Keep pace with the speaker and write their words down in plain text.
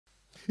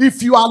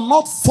If you are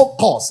not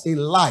focused in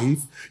life,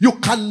 you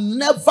can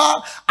never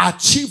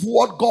achieve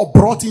what God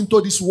brought into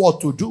this world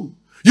to do.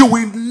 You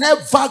will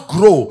never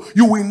grow.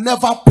 You will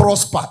never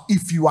prosper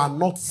if you are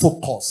not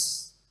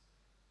focused.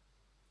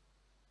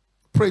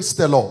 Praise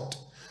the Lord.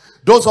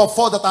 Those of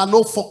us that are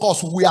not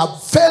focused, we are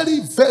very,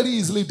 very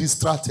easily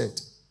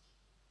distracted.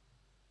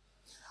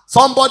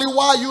 Somebody,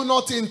 why are you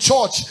not in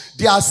church?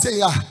 They are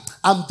saying,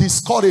 I'm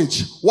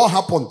discouraged. What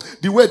happened?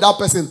 The way that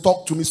person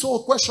talked to me. So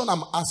a question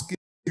I'm asking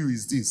you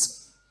is this.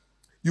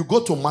 You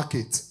go to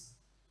market,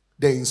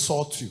 they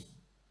insult you,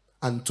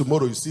 and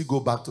tomorrow you still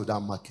go back to that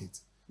market.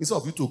 Instead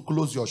of you to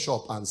close your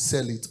shop and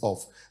sell it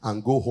off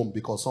and go home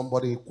because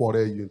somebody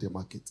quarreled you in the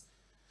market.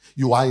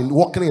 You are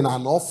working in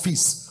an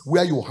office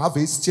where you have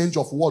an exchange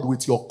of word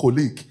with your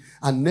colleague,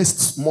 and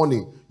next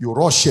morning you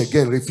rush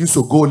again, refuse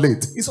to go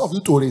late. Instead of you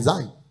to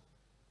resign.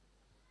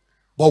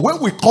 But when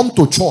we come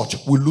to church,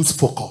 we lose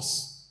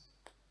focus.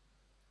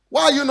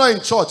 Why are you not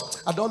in church?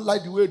 I don't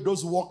like the way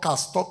those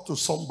workers talk to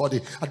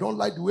somebody. I don't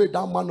like the way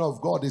that man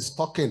of God is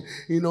talking.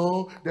 You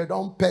know, they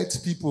don't pet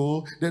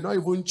people. They don't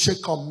even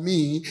check on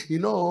me. You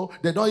know,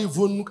 they don't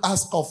even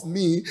ask of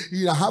me.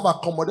 You have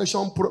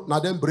accommodation. Now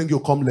then bring you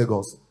come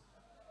Lagos.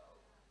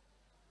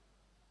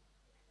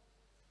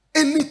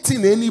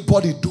 Anything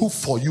anybody do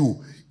for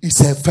you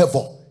is a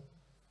favor.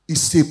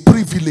 It's a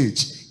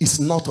privilege. It's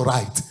not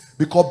right.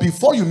 Because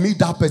before you meet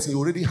that person, you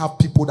already have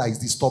people that is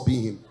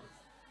disturbing him.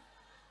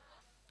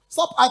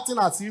 Stop acting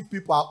as if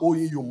people are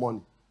owing you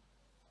money.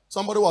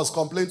 Somebody was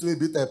complaining to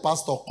me, a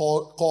pastor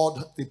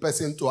called the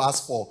person to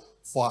ask for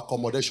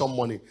accommodation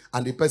money.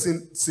 And the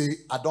person say,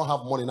 I don't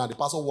have money now. The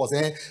pastor was,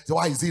 so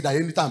why is it that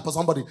anytime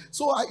somebody?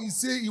 So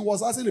he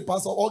was asking the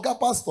pastor, okay,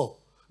 pastor,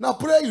 now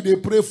pray they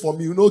pray for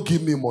me, you know,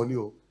 give me money.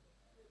 Oh.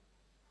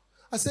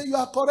 I said, you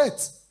are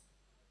correct.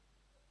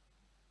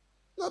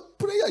 Now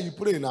prayer you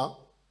pray now.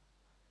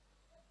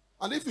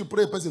 And if you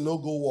pray, a person no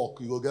go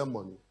walk, you go get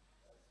money.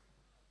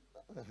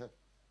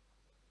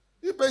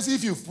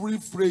 If you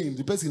praying,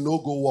 the person no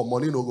go walk,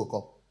 money no go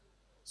come.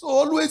 So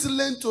always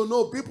learn to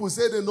know. People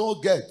say they no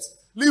get.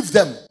 Leave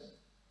them.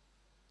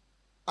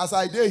 As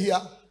I did here,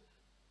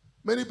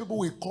 many people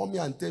will come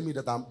here and tell me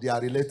that they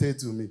are related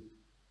to me.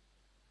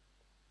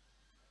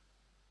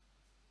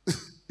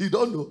 You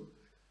don't know.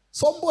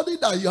 Somebody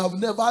that you have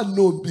never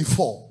known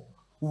before.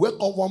 Wake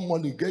up one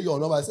morning, get your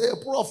number, say,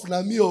 hey, Prof,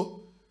 Namio.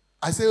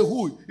 I say,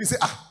 who? He say,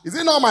 is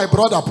it not my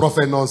brother,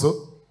 Prophet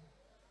Nonso?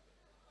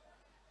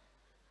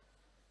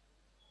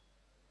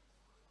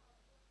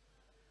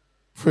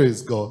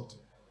 Praise God.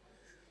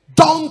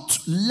 Don't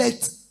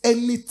let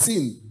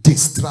anything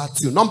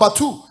distract you. Number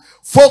 2,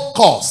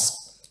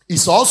 focus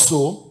is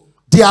also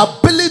the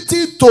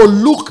ability to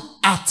look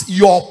at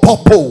your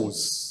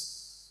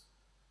purpose.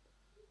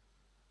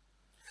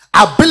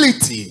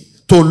 Ability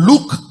to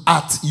look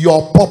at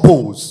your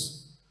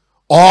purpose.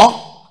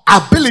 Or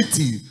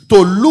ability to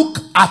look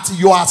at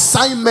your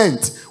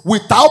assignment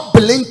without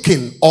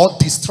blinking or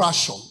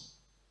distraction.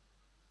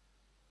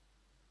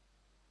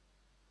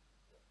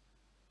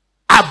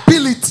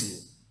 Ability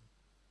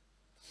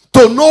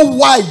to know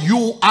why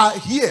you are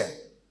here.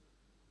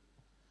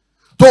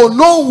 To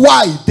know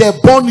why they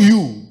born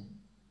you.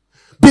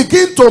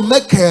 Begin to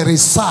make a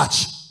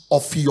research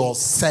of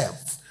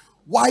yourself.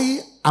 Why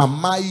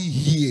am I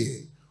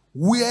here?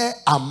 Where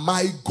am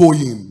I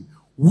going?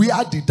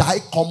 Where did I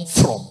come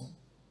from?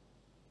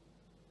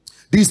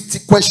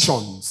 These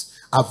questions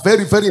are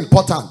very, very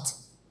important.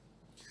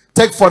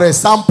 Take, for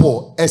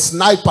example, a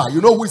sniper.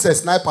 You know who is a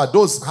sniper?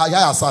 Those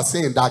high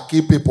assassins that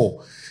kill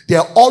people. They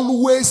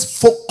always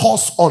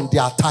focus on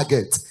their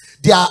target.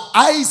 Their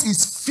eyes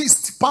is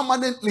fixed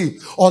permanently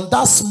on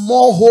that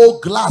small hole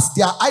glass.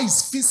 Their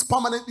eyes fixed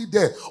permanently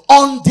there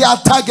on their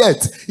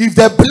target. If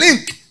they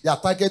blink, their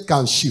target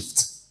can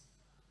shift.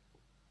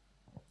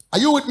 Are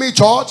you with me,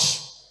 church?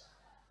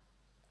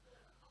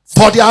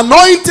 For the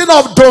anointing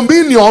of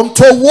dominion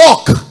to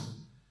walk,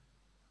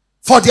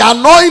 for the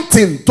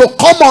anointing to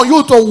come on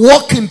you to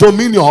walk in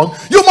dominion,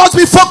 you must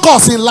be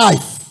focused in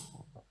life.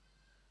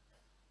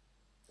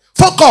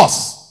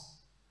 Focus.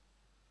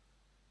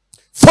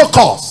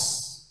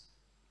 Focus.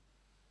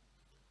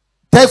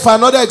 Take for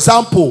another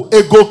example,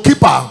 a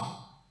goalkeeper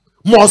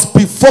must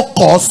be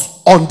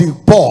focused on the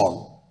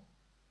ball.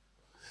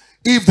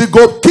 If the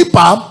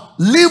goalkeeper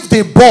leave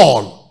the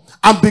ball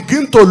and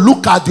begin to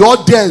look at the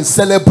audience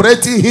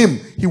celebrating him,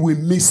 he will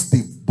miss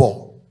the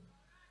ball.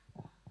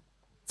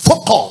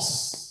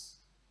 Focus.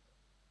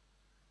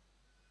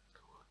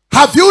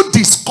 Have you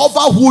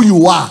discovered who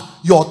you are?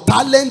 Your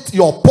talent,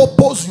 your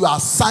purpose, your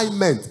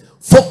assignment.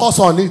 Focus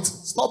on it.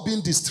 Stop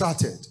being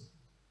distracted.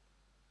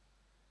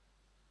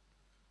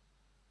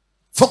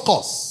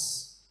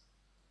 Focus.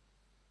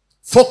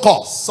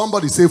 Focus.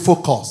 Somebody say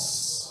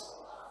focus.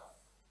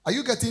 Are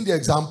you getting the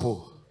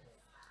example?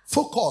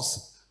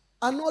 Focus.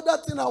 Another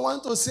thing I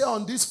want to say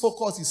on this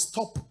focus is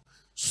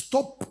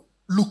stop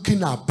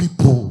looking at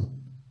people.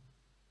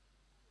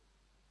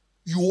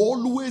 You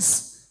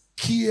always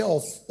care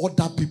of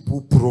other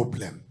people's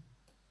problem.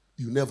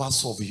 You never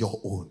solve your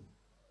own.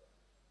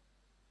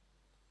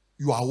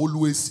 You are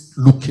always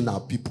looking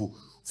at people,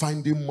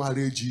 finding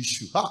marriage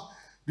issue.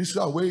 This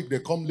one where they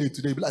come late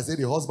today, be like say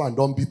the husband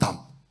don't beat them.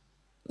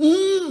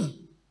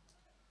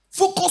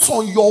 Focus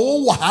on your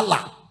own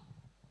wahala.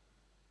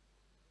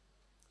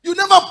 You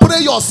never pray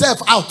yourself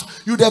out.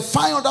 You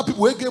define other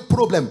people who get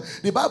problem.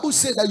 The Bible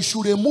says that you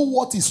should remove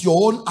what is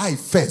your own eye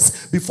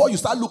first before you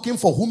start looking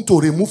for whom to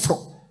remove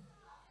from.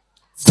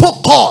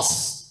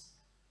 Focus.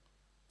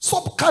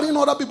 Stop carrying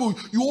other people.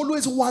 You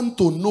always want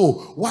to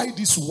know why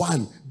this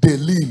one they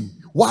lean.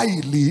 Why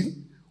he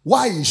lean?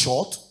 Why he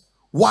short?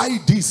 Why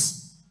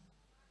this?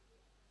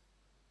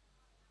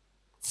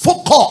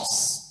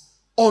 Focus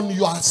on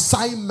your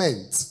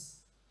assignment.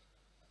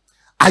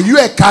 Are you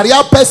a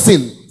career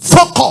person?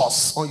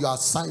 Focus on your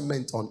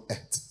assignment on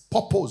earth.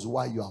 Purpose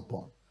why you are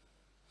born.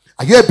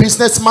 Are you a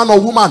businessman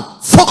or woman?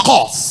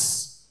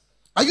 Focus.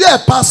 Are you a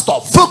pastor?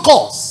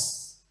 Focus.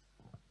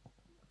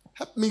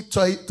 Help me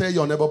tell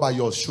your neighbor by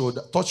your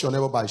shoulder, touch your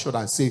neighbor by your shoulder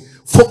and say,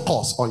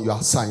 focus on your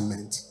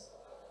assignment.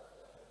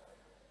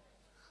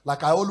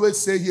 Like I always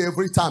say here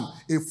every time,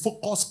 a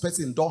focused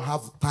person don't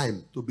have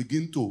time to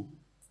begin to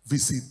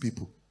visit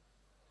people.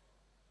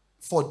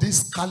 For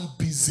this can't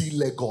busy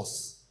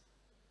Lagos.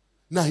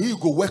 Now here you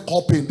go wake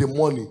up in the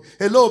morning.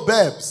 Hello,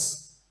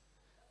 babes.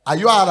 Are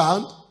you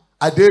around?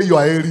 Are they in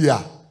your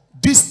area?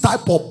 This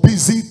type of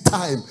busy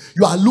time,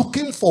 you are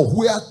looking for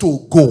where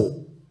to go.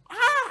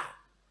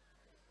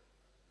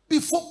 Be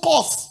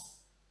focused.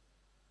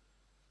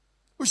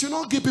 We should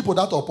not give people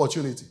that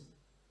opportunity.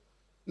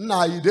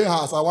 Now you dey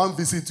house, I want to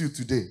visit you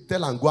today.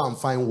 Tell and go and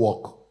find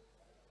work.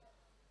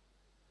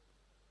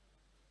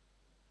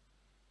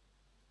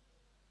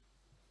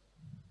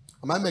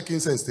 Am I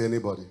making sense to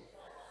anybody?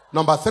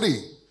 Number 3,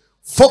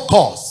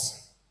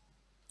 focus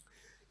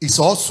is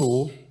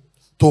also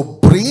to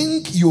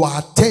bring your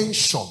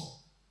attention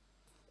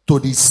to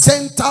the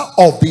center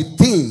of the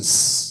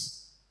things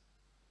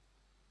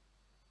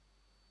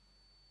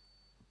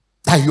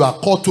that you are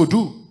called to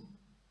do.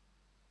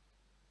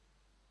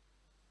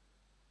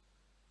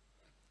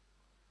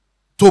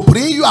 To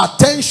bring your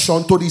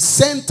attention to the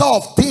center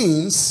of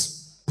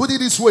things, put it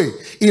this way,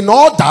 in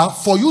order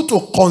for you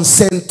to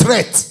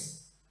concentrate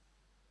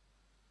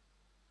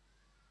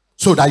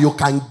so that you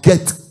can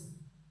get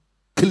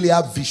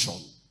clear vision.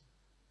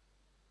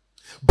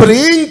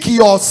 Bring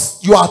your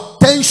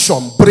attention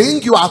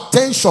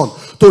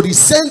to the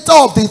center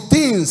of the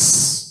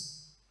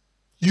things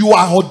you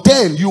are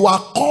ordained, you are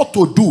called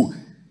to do,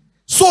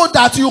 so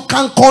that you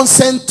can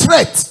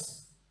concentrate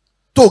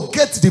to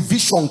get the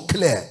vision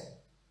clear.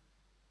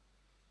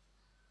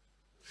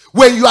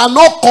 When you are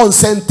not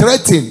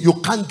concentrating, you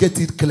can't get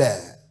it clear.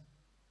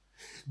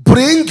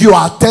 Bring your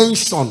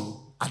attention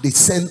at the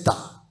center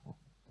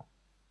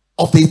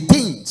of the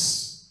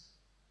things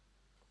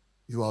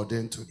you are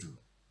ordained to do.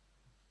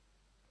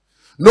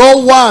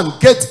 No one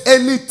gets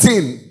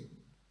anything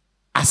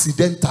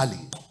accidentally.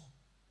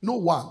 No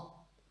one.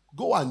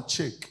 Go and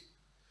check.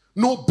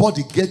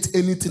 Nobody gets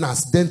anything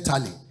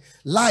accidentally.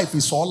 Life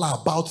is all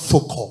about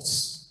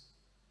focus.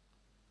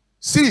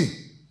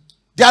 See,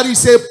 there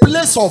is a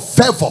place of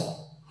favor,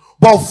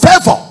 but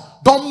favor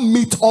don't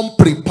meet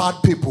unprepared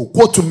people.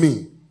 Quote to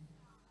me.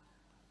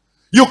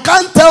 You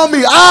can't tell me,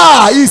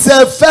 it's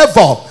a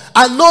favor.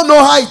 I don't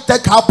know how it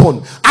take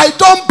happen. I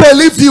don't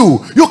believe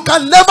you. You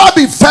can never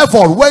be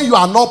favored when you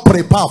are not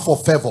prepared for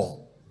favor.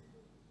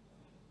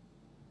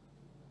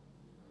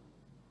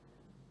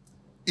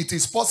 It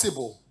is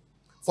possible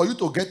for you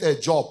to get a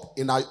job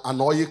in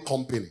an oil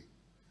company.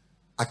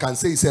 I can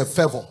say it's a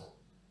favor.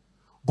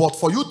 But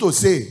for you to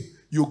say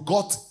you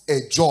got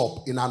a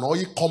job in an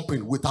oil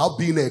company without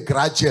being a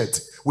graduate,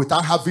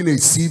 without having a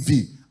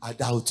CV, I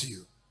doubt you.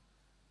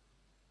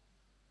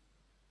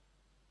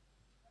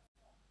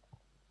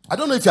 I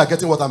don't know if you are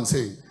getting what I'm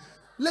saying.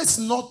 Let's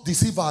not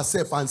deceive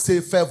ourselves and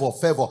say favor,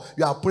 favor.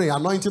 You are praying,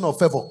 anointing of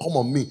favor, come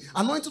on me.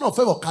 Anointing of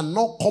favor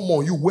cannot come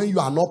on you when you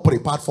are not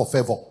prepared for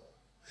favor.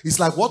 It's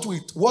like what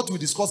we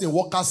discussed in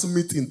workers'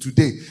 meeting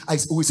today.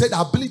 We said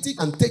ability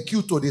can take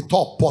you to the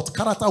top, but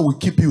character will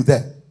keep you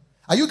there.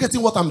 Are you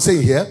getting what I'm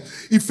saying here?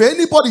 If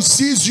anybody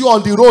sees you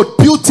on the road,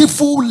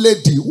 beautiful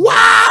lady,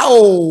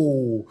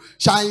 wow,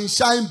 shine,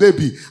 shine,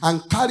 baby,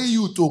 and carry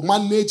you to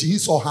manage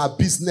his or her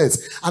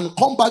business, and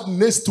come back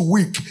next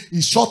week,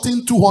 he's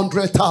shorting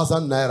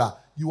 200,000 naira.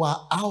 You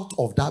are out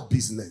of that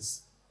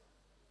business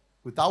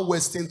without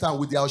wasting time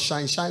with your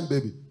shine, shine,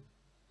 baby.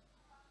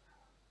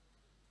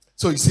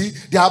 So you see,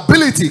 the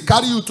ability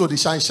carry you to the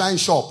shine, shine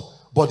shop,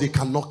 but they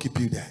cannot keep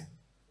you there.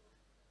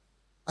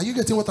 Are you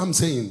getting what I'm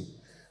saying?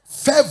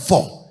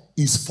 Favor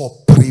is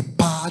for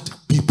prepared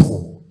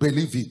people.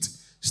 Believe it.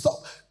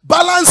 Stop.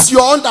 Balance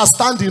your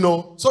understanding,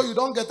 so you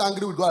don't get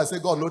angry with God and say,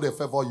 God, no, they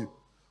favor you.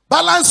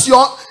 Balance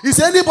your... Is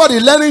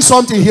anybody learning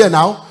something here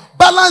now?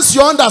 Balance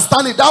your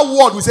understanding. That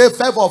word we say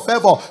favor,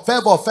 favor,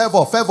 favor,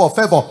 favor, favor,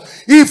 favor.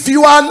 If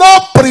you are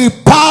not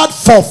prepared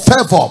for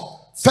favor,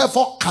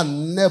 favor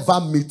can never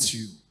meet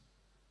you.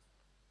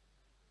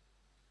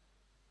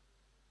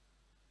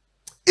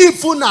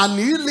 Even an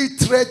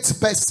illiterate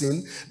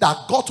person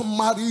that got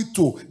married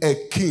to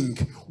a king,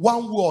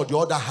 one way or the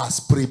other has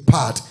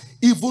prepared.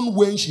 Even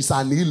when she's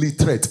an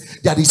illiterate,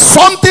 there is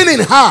something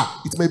in her.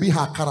 It may be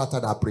her character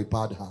that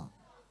prepared her.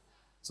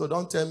 So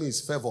don't tell me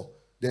it's favor.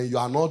 Then you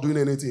are not doing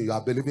anything. You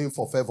are believing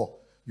for favor.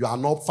 You are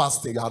not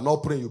fasting. You are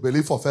not praying. You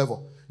believe for favor.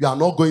 You are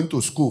not going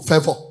to school.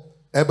 Favor.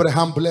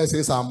 Abraham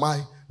blessings are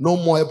mine. No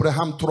more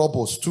Abraham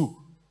troubles too.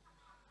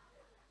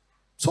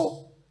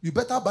 So you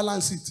better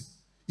balance it.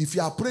 If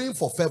you are praying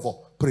for favor,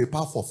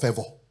 prepare for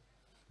favor.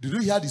 Did you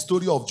hear the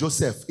story of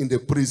Joseph in the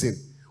prison?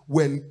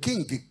 When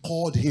king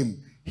called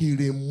him, he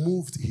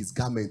removed his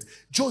garment.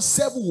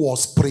 Joseph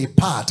was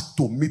prepared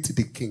to meet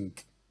the king.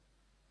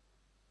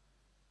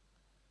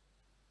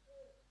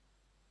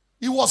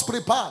 He was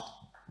prepared.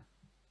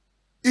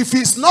 If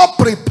he's not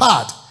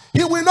prepared,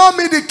 he will not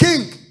meet the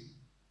king.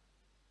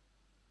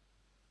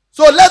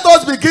 So let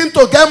us begin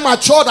to get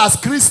matured as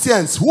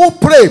Christians who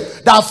pray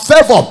that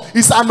favor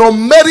is an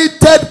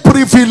unmerited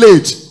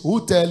privilege.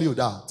 Who tell you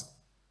that?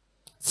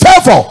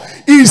 Favor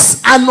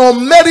is an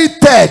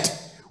unmerited.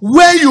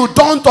 When you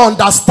don't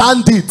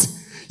understand it,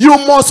 you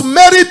must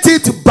merit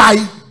it by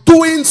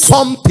doing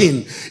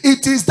something.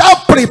 It is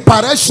that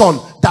preparation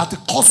that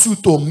causes you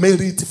to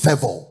merit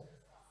favor.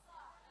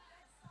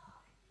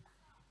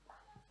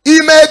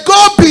 It may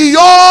go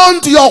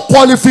beyond your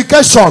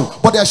qualification,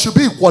 but there should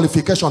be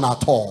qualification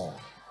at all.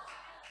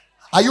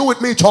 Are you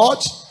with me,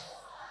 church?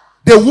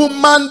 The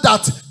woman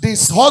that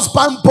this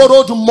husband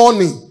borrowed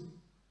money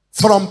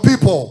from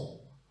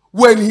people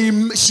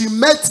when she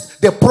met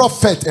the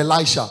prophet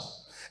Elisha.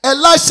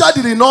 Elisha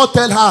did not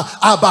tell her,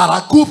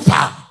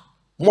 Abarakupa,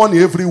 money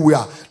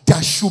everywhere.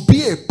 There should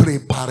be a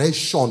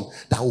preparation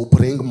that will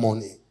bring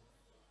money.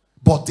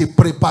 But the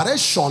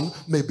preparation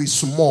may be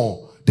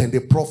small, then the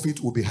profit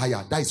will be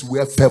higher. That is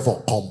where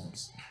favor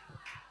comes.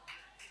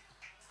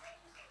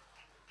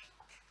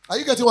 Are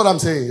you getting what I'm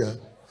saying here?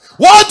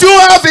 What do you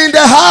have in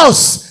the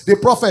house? The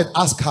prophet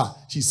asked her.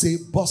 She said,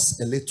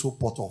 bust a little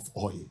pot of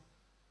oil.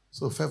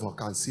 So favor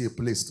can see a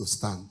place to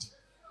stand.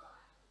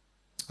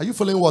 Are you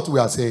following what we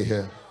are saying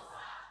here?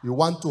 You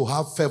want to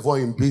have favor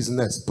in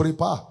business,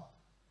 prepare.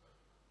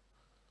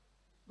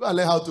 Go and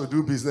learn how to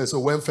do business so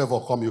when favor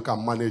comes, you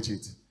can manage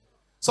it.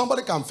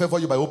 Somebody can favor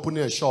you by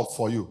opening a shop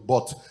for you,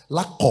 but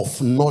lack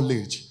of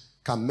knowledge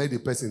can make the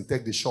person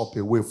take the shop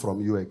away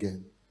from you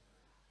again.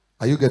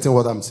 Are you getting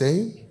what I'm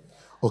saying?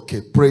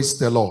 Okay, praise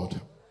the Lord.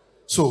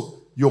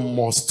 So you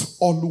must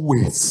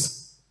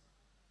always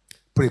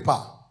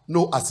prepare.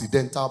 No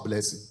accidental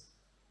blessing.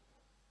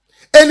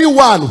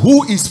 Anyone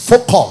who is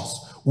focused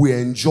will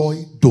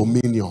enjoy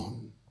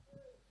dominion.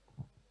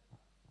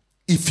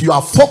 If you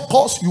are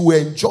focused, you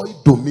will enjoy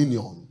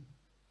dominion.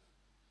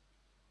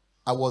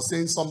 I was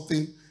saying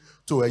something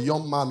to a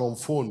young man on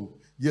phone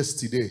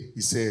yesterday.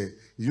 He said,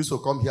 he used to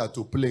come here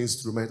to play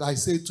instruments. I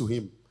said to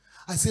him,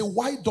 I said,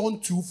 why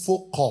don't you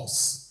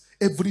focus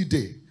every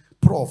day?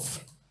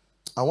 Prof,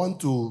 I want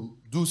to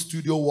do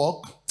studio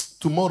work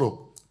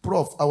tomorrow.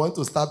 Prof, I want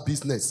to start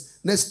business.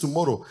 Next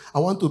tomorrow, I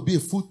want to be a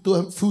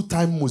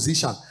full-time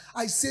musician.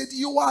 I said,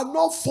 you are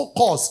not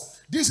focused.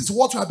 This is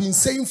what you have been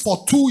saying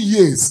for 2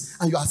 years.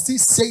 And you are still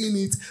saying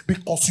it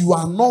because you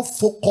are not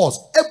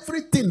focused.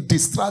 Everything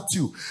distracts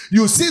you.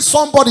 You see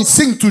somebody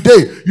sing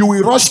today, you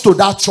will rush to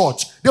that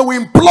church. They will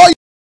employ you.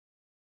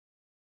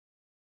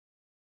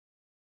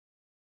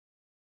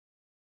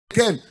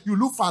 Again, you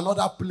look for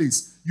another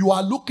place. You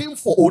are looking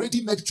for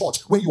already made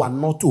church when you are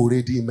not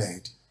already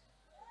made.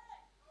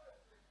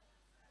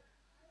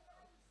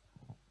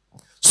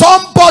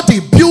 Somebody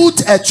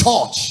built a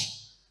church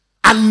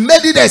and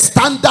made it a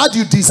standard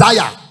you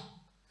desire.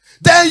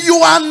 Then you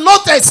are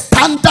not a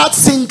standard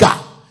singer.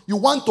 You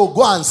want to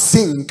go and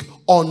sing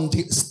on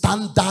the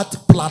standard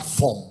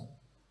platform.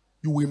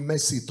 You will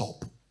mess it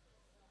up.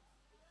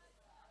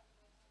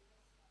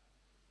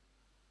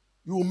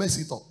 You will mess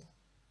it up.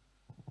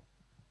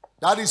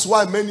 That is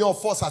why many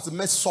of us have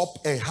messed up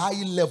a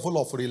high level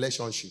of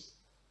relationship.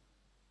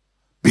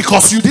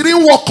 Because you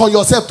didn't work on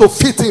yourself to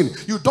fit in.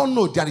 You don't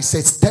know there is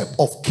a step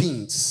of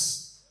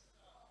kings.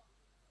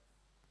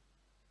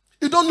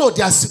 You don't know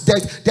there's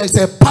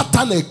a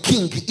pattern a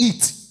king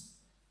eat.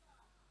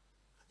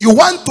 You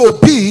want to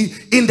be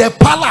in the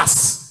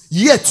palace,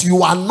 yet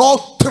you are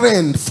not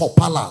trained for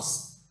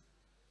palace.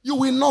 You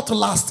will not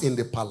last in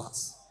the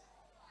palace.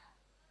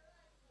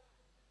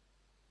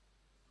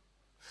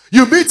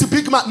 You meet a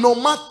big man, no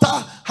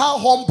matter how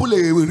humble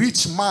a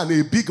rich man,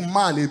 a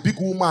big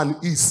woman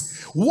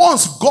is.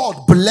 Once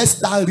God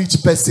bless that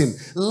rich person,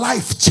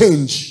 life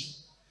change.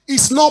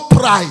 It's not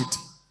pride.